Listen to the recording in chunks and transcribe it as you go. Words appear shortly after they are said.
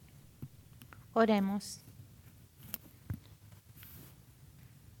Oremos.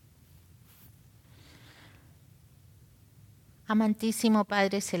 Amantísimo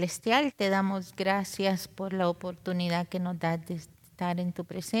Padre Celestial, te damos gracias por la oportunidad que nos das de estar en tu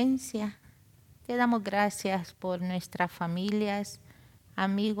presencia. Te damos gracias por nuestras familias,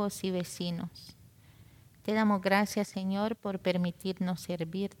 amigos y vecinos. Te damos gracias, Señor, por permitirnos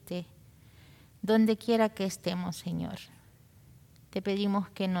servirte donde quiera que estemos, Señor. Te pedimos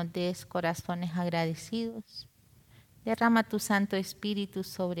que nos des corazones agradecidos. Derrama tu Santo Espíritu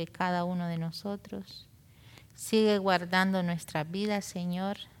sobre cada uno de nosotros. Sigue guardando nuestras vidas,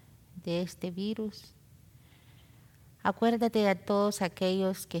 Señor, de este virus. Acuérdate de todos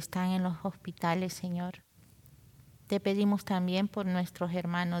aquellos que están en los hospitales, Señor. Te pedimos también por nuestros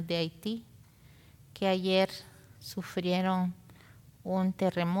hermanos de Haití, que ayer sufrieron un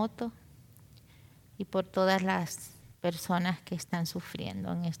terremoto, y por todas las personas que están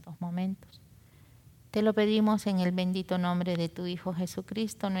sufriendo en estos momentos. Te lo pedimos en el bendito nombre de tu Hijo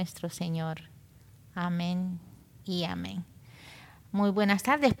Jesucristo, nuestro Señor. Amén y amén. Muy buenas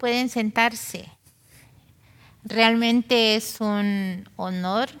tardes, pueden sentarse. Realmente es un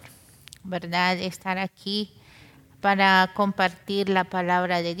honor, ¿verdad?, estar aquí para compartir la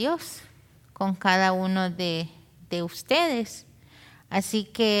palabra de Dios con cada uno de ustedes. Así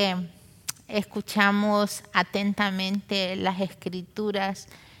que escuchamos atentamente las escrituras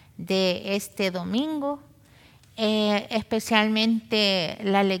de este domingo, especialmente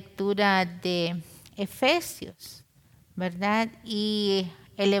la lectura de Efesios, ¿verdad? Y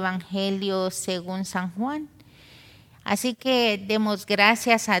el Evangelio según San Juan. Así que demos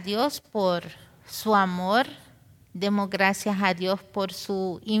gracias a Dios por su amor, demos gracias a Dios por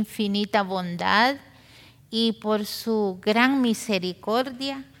su infinita bondad y por su gran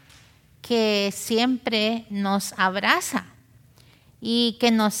misericordia, que siempre nos abraza y que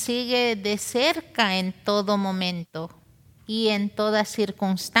nos sigue de cerca en todo momento y en toda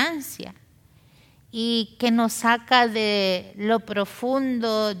circunstancia, y que nos saca de lo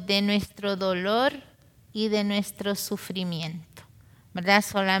profundo de nuestro dolor y de nuestro sufrimiento, ¿verdad?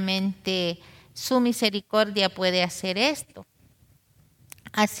 Solamente su misericordia puede hacer esto.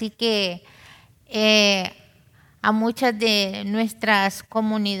 Así que a muchas de nuestras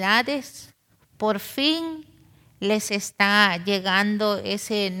comunidades por fin les está llegando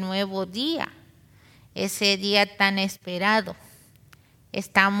ese nuevo día, ese día tan esperado.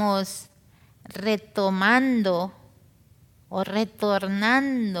 Estamos retomando o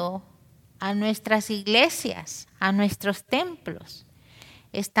retornando a nuestras iglesias, a nuestros templos.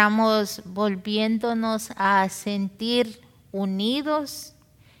 Estamos volviéndonos a sentir unidos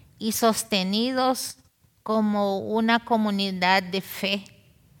y sostenidos como una comunidad de fe,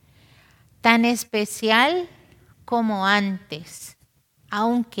 tan especial como antes,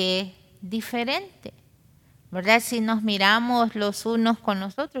 aunque diferente, ¿verdad? Si nos miramos los unos con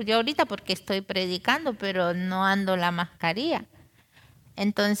los otros, yo ahorita porque estoy predicando, pero no ando la mascarilla.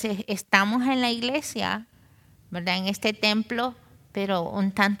 Entonces estamos en la iglesia, ¿verdad?, en este templo, pero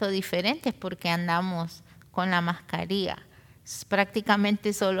un tanto diferentes porque andamos con la mascarilla.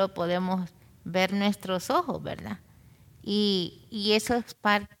 Prácticamente solo podemos ver nuestros ojos, ¿verdad? Y eso es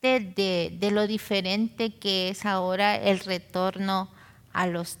parte de lo diferente que es ahora el retorno a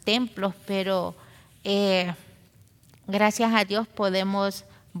los templos, pero gracias a Dios podemos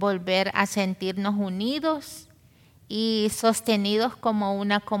volver a sentirnos unidos y sostenidos como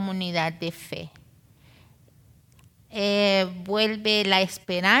una comunidad de fe. Vuelve la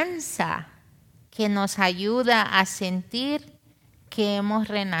esperanza que nos ayuda a sentir que hemos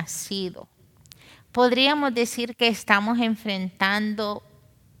renacido. Podríamos decir que estamos enfrentando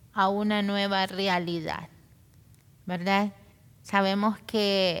a una nueva realidad, ¿verdad? Sabemos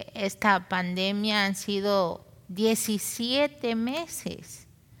que esta pandemia han sido 17 meses.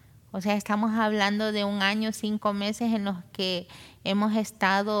 O sea, estamos hablando de 1 año, 5 meses en los que hemos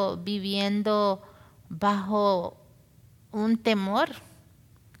estado viviendo bajo un temor,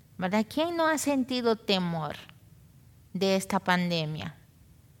 ¿verdad? ¿Quién no ha sentido temor de esta pandemia?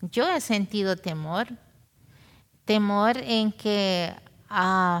 Yo he sentido temor en que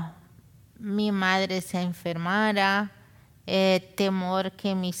mi madre se enfermara, temor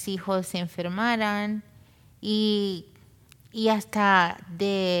que mis hijos se enfermaran y hasta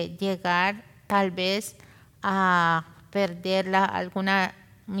de llegar tal vez a perder alguna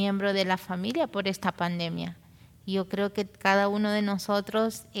miembro de la familia por esta pandemia. Yo creo que cada uno de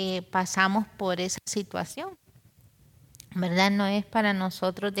nosotros pasamos por esa situación, ¿verdad? No es para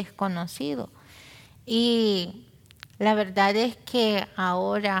nosotros desconocido. Y la verdad es que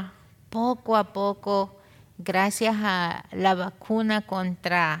ahora, poco a poco, gracias a la vacuna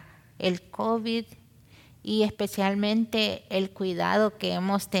contra el COVID y especialmente el cuidado que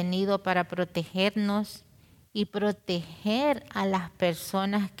hemos tenido para protegernos y proteger a las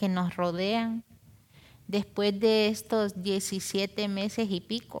personas que nos rodean después de estos 17 meses y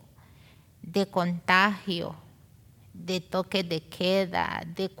pico de contagio, de toques de queda,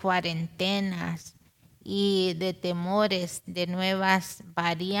 de cuarentenas y de temores de nuevas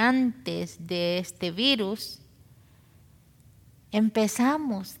variantes de este virus,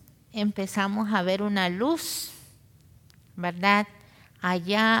 empezamos a ver una luz, ¿verdad?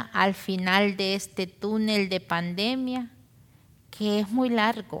 Allá al final de este túnel de pandemia, que es muy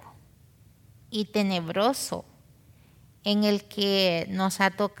largo y tenebroso, en el que nos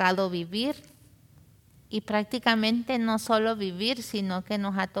ha tocado vivir, y prácticamente no solo vivir, sino que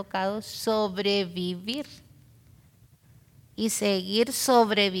nos ha tocado sobrevivir y seguir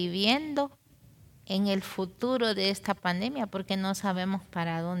sobreviviendo en el futuro de esta pandemia, porque no sabemos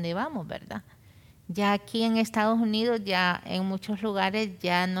para dónde vamos, ¿verdad? Ya aquí en Estados Unidos, ya en muchos lugares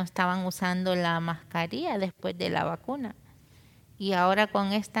ya no estaban usando la mascarilla después de la vacuna. Y ahora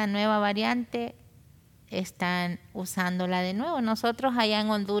con esta nueva variante están usándola de nuevo. Nosotros allá en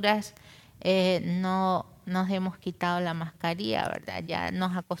Honduras no nos hemos quitado la mascarilla, ¿verdad? Ya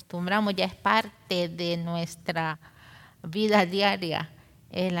nos acostumbramos, ya es parte de nuestra vida diaria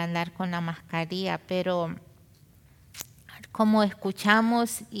el andar con la mascarilla, pero como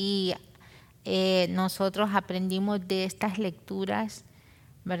escuchamos y nosotros aprendimos de estas lecturas,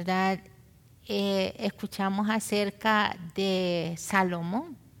 ¿verdad? Escuchamos acerca de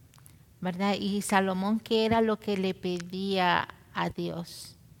Salomón, ¿verdad? Y Salomón, ¿qué era lo que le pedía a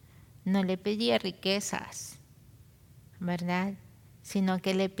Dios? No le pedía riquezas, ¿verdad? Sino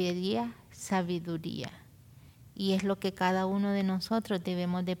que le pedía sabiduría. Y es lo que cada uno de nosotros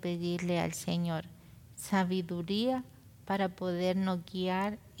debemos de pedirle al Señor, sabiduría para podernos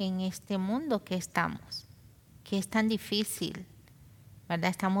guiar en este mundo que estamos, que es tan difícil, ¿verdad?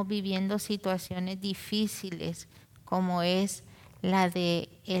 Estamos viviendo situaciones difíciles como es la de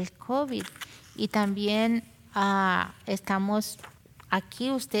el COVID. Y también estamos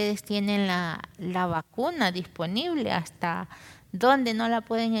aquí, ustedes tienen la vacuna disponible, hasta donde no la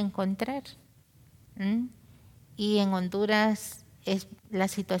pueden encontrar. Y en Honduras la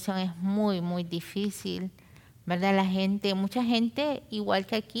situación es muy, muy difícil, ¿verdad? Mucha gente, igual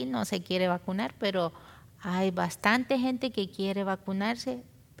que aquí, no se quiere vacunar, pero hay bastante gente que quiere vacunarse,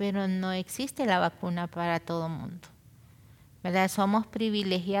 pero no existe la vacuna para todo el mundo, ¿verdad? Somos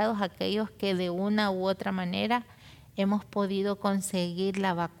privilegiados aquellos que de una u otra manera hemos podido conseguir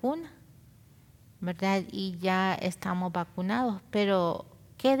la vacuna, ¿verdad? Y ya estamos vacunados, pero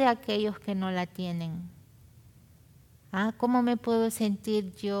 ¿qué de aquellos que no la tienen? ¿Cómo me puedo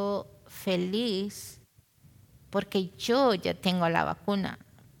sentir yo feliz porque yo ya tengo la vacuna?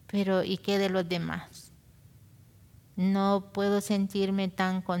 Pero ¿y qué de los demás? No puedo sentirme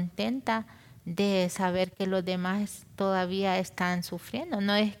tan contenta de saber que los demás todavía están sufriendo.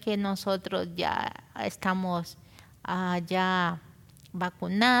 No es que nosotros ya estamos ya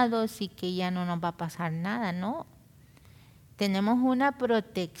vacunados y que ya no nos va a pasar nada, no. Tenemos una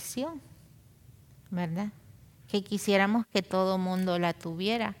protección, ¿verdad? Que quisiéramos que todo mundo la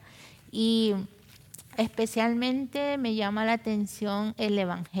tuviera. Y especialmente me llama la atención el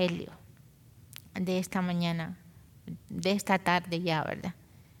Evangelio de esta mañana, de esta tarde ya, ¿verdad?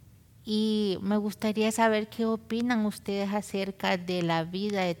 Y me gustaría saber qué opinan ustedes acerca de la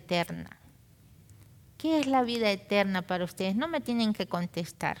vida eterna. ¿Qué es la vida eterna para ustedes? No me tienen que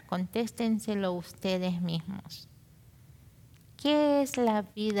contestar, contéstenselo ustedes mismos. ¿Qué es la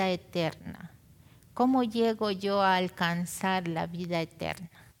vida eterna? ¿Cómo llego yo a alcanzar la vida eterna?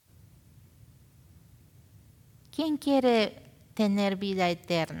 ¿Quién quiere tener vida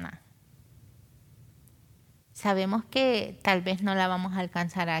eterna? Sabemos que tal vez no la vamos a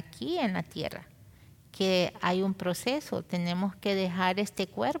alcanzar aquí en la tierra, que hay un proceso, tenemos que dejar este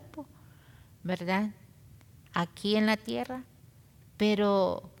cuerpo, ¿verdad? Aquí en la tierra,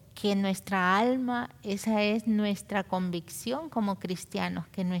 pero que nuestra alma, esa es nuestra convicción como cristianos,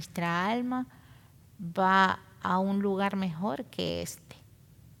 que nuestra alma va a un lugar mejor que este,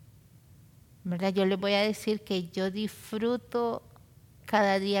 ¿verdad? Yo les voy a decir que yo disfruto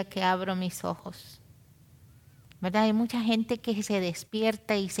cada día que abro mis ojos, ¿verdad? Hay mucha gente que se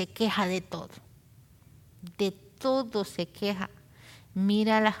despierta y se queja de todo se queja.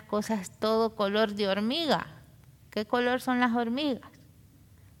 Mira las cosas todo color de hormiga. ¿Qué color son las hormigas?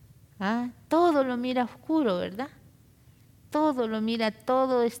 Todo lo mira oscuro, ¿verdad? Todo lo mira,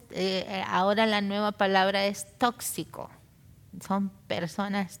 ahora la nueva palabra es tóxico. Son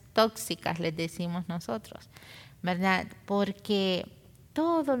personas tóxicas, les decimos nosotros, ¿verdad? Porque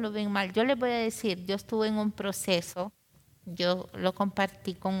todo lo ven mal. Yo les voy a decir, yo estuve en un proceso, yo lo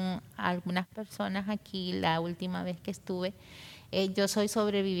compartí con algunas personas aquí la última vez que estuve. Yo soy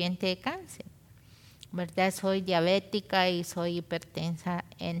sobreviviente de cáncer, ¿verdad? Soy diabética y soy hipertensa,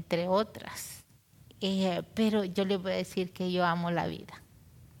 entre otras. Pero yo les voy a decir que yo amo la vida.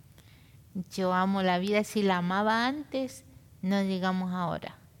 Yo amo la vida. Si la amaba antes, no digamos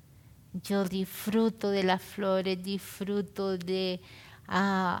ahora. Yo disfruto de las flores, disfruto de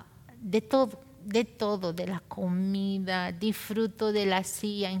todo, de la comida, disfruto de la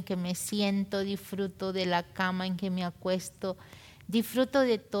silla en que me siento, disfruto de la cama en que me acuesto, disfruto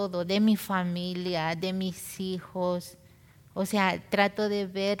de todo, de mi familia, de mis hijos. O sea, trato de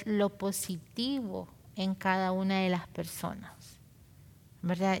ver lo positivo en cada una de las personas,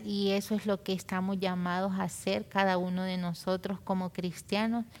 ¿verdad? Y eso es lo que estamos llamados a hacer cada uno de nosotros como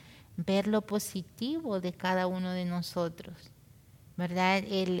cristianos, ver lo positivo de cada uno de nosotros, ¿verdad?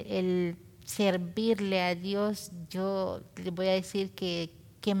 El servirle a Dios, yo le voy a decir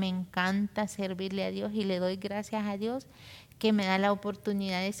que me encanta servirle a Dios y le doy gracias a Dios que me da la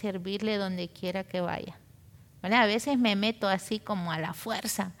oportunidad de servirle donde quiera que vaya, ¿verdad? A veces me meto así como a la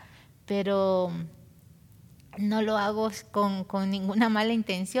fuerza, pero no lo hago con ninguna mala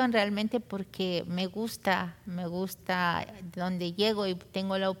intención, realmente porque me gusta donde llego y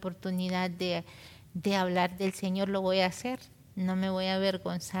tengo la oportunidad de hablar del Señor, lo voy a hacer. No me voy a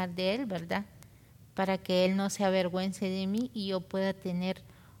avergonzar de Él, ¿verdad? Para que Él no se avergüence de mí y yo pueda tener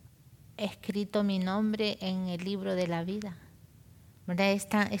escrito mi nombre en el libro de la vida, ¿verdad?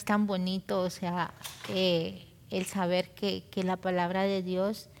 Es tan bonito, o sea, el saber que la palabra de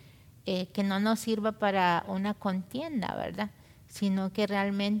Dios que no nos sirva para una contienda, ¿verdad? Sino que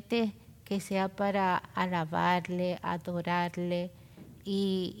realmente que sea para alabarle, adorarle.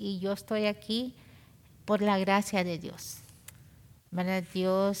 Y yo estoy aquí por la gracia de Dios, ¿verdad?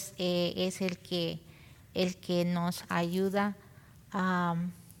 Dios es el que nos ayuda a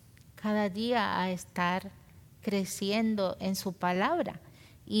cada día a estar creciendo en su palabra.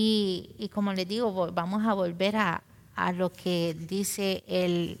 Y como les digo, vamos a volver a lo que dice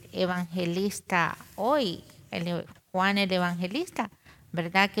el evangelista hoy, Juan el evangelista,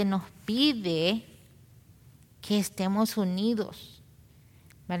 ¿verdad? Que nos pide que estemos unidos,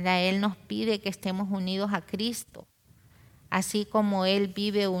 ¿verdad? Él nos pide que estemos unidos a Cristo, así como Él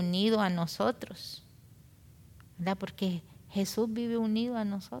vive unido a nosotros, ¿verdad? Porque Jesús vive unido a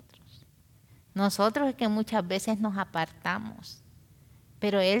nosotros. Nosotros es que muchas veces nos apartamos,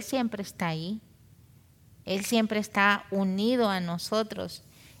 pero Él siempre está ahí. Él siempre está unido a nosotros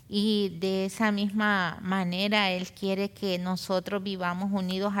y de esa misma manera Él quiere que nosotros vivamos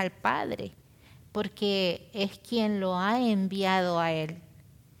unidos al Padre, porque es quien lo ha enviado a Él.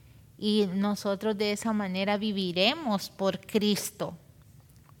 Y nosotros de esa manera viviremos por Cristo,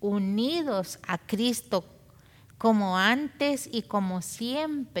 unidos a Cristo como antes y como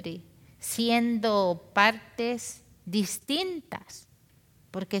siempre, siendo partes distintas,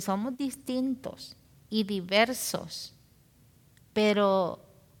 porque somos distintos y diversos, pero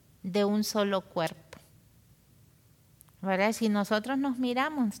de un solo cuerpo, ¿verdad? Si nosotros nos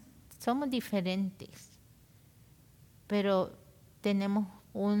miramos, somos diferentes, pero tenemos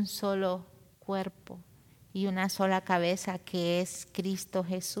un solo cuerpo y una sola cabeza que es Cristo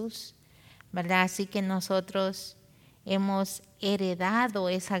Jesús, ¿verdad? Así que nosotros hemos heredado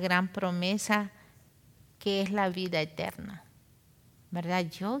esa gran promesa que es la vida eterna, ¿verdad?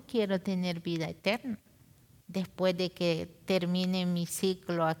 Yo quiero tener vida eterna después de que termine mi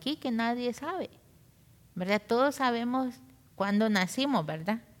ciclo aquí, que nadie sabe, ¿verdad? Todos sabemos cuándo nacimos,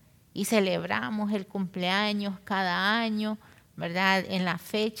 ¿verdad? Y celebramos el cumpleaños cada año, ¿verdad? En la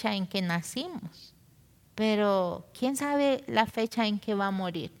fecha en que nacimos. Pero ¿quién sabe la fecha en que va a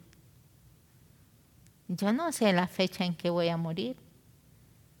morir? Yo no sé la fecha en que voy a morir,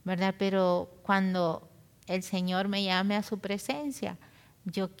 ¿verdad? Pero cuando el Señor me llame a su presencia,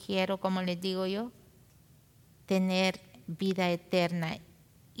 yo quiero, como les digo yo, tener vida eterna.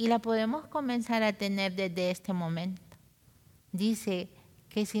 Y la podemos comenzar a tener desde este momento. Dice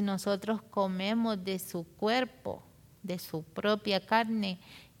que si nosotros comemos de su cuerpo, de su propia carne,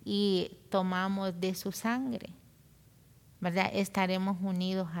 y tomamos de su sangre, ¿verdad? Estaremos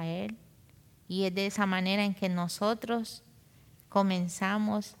unidos a Él. Y es de esa manera en que nosotros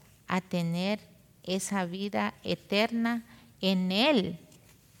comenzamos a tener esa vida eterna en Él,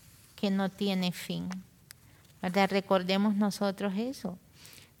 que no tiene fin, ¿verdad? Recordemos nosotros eso,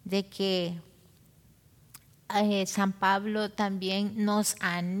 de que San Pablo también nos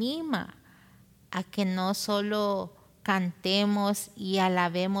anima a que no solo cantemos y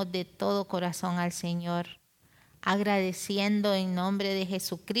alabemos de todo corazón al Señor, agradeciendo en nombre de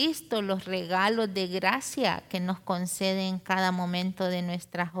Jesucristo los regalos de gracia que nos concede en cada momento de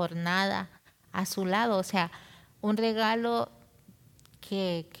nuestra jornada a su lado. O sea, un regalo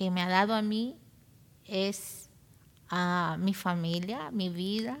que me ha dado a mí es a mi familia, mi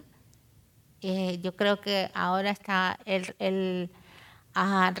vida. Yo creo que ahora está el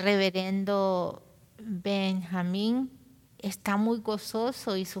reverendo Benjamín, está muy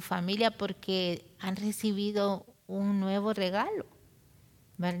gozoso y su familia porque han recibido un nuevo regalo,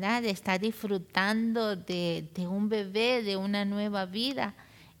 ¿verdad? Está disfrutando de un bebé, de una nueva vida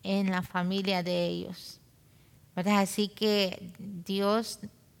en la familia de ellos, ¿verdad? Así que Dios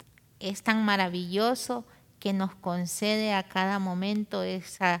es tan maravilloso que nos concede a cada momento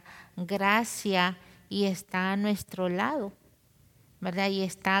esa gracia y está a nuestro lado, ¿verdad? Y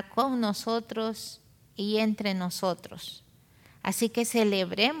está con nosotros y entre nosotros. Así que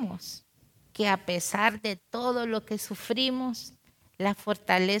celebremos que a pesar de todo lo que sufrimos, la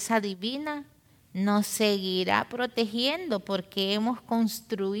fortaleza divina nos seguirá protegiendo porque hemos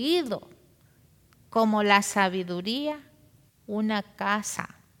construido como la sabiduría una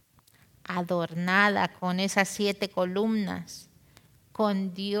casa adornada con esas 7 columnas,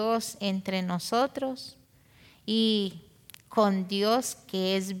 con Dios entre nosotros y con Dios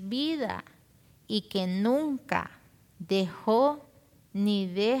que es vida y que nunca dejó ni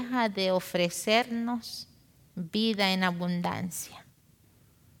deja de ofrecernos vida en abundancia,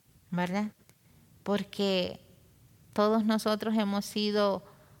 ¿verdad? Porque todos nosotros hemos sido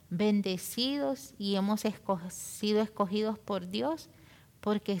bendecidos y hemos sido escogidos por Dios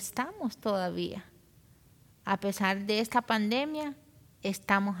porque estamos todavía. A pesar de esta pandemia,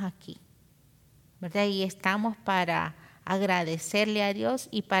 estamos aquí, ¿verdad? Y estamos para agradecerle a Dios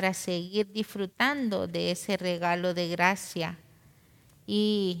y para seguir disfrutando de ese regalo de gracia.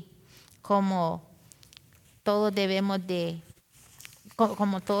 Y como todos debemos de,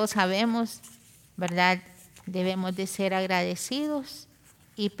 como todos sabemos, ¿verdad? Debemos de ser agradecidos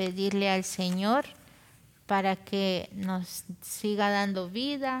y pedirle al Señor para que nos siga dando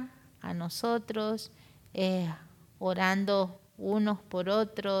vida a nosotros, orando unos por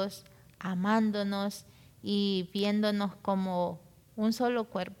otros, amándonos y viéndonos como un solo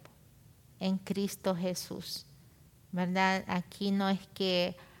cuerpo en Cristo Jesús, ¿verdad? Aquí no es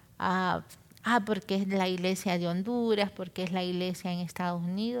que, porque es la iglesia de Honduras, porque es la iglesia en Estados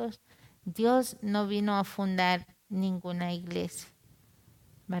Unidos. Dios no vino a fundar ninguna iglesia,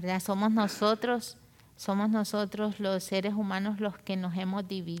 ¿verdad? Somos nosotros los seres humanos los que nos hemos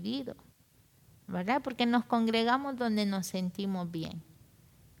dividido, ¿verdad? Porque nos congregamos donde nos sentimos bien.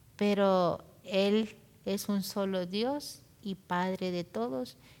 Pero Él es un solo Dios y Padre de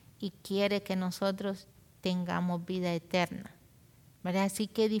todos y quiere que nosotros tengamos vida eterna, ¿verdad? Así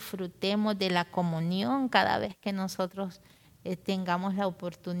que disfrutemos de la comunión cada vez que nosotros tengamos la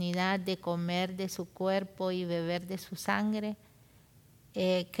oportunidad de comer de su cuerpo y beber de su sangre.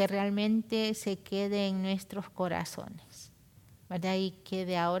 Que realmente se quede en nuestros corazones, ¿verdad? Y que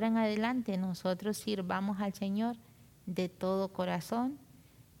de ahora en adelante nosotros sirvamos al Señor de todo corazón,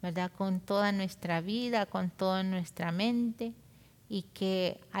 ¿verdad? Con toda nuestra vida, con toda nuestra mente, y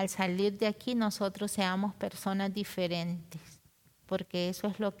que al salir de aquí nosotros seamos personas diferentes, porque eso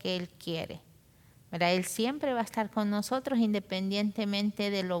es lo que Él quiere, ¿verdad? Él siempre va a estar con nosotros independientemente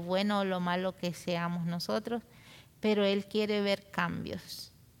de lo bueno o lo malo que seamos nosotros, pero Él quiere ver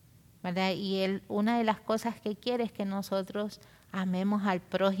cambios, ¿verdad? Y Él, una de las cosas que quiere es que nosotros amemos al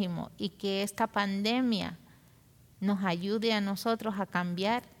prójimo y que esta pandemia nos ayude a nosotros a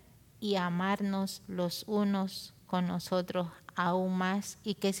cambiar y a amarnos los unos con nosotros aún más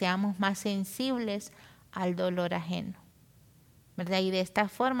y que seamos más sensibles al dolor ajeno, ¿verdad? Y de esta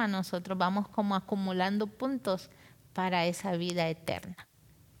forma nosotros vamos como acumulando puntos para esa vida eterna.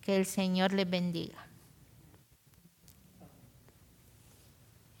 Que el Señor les bendiga.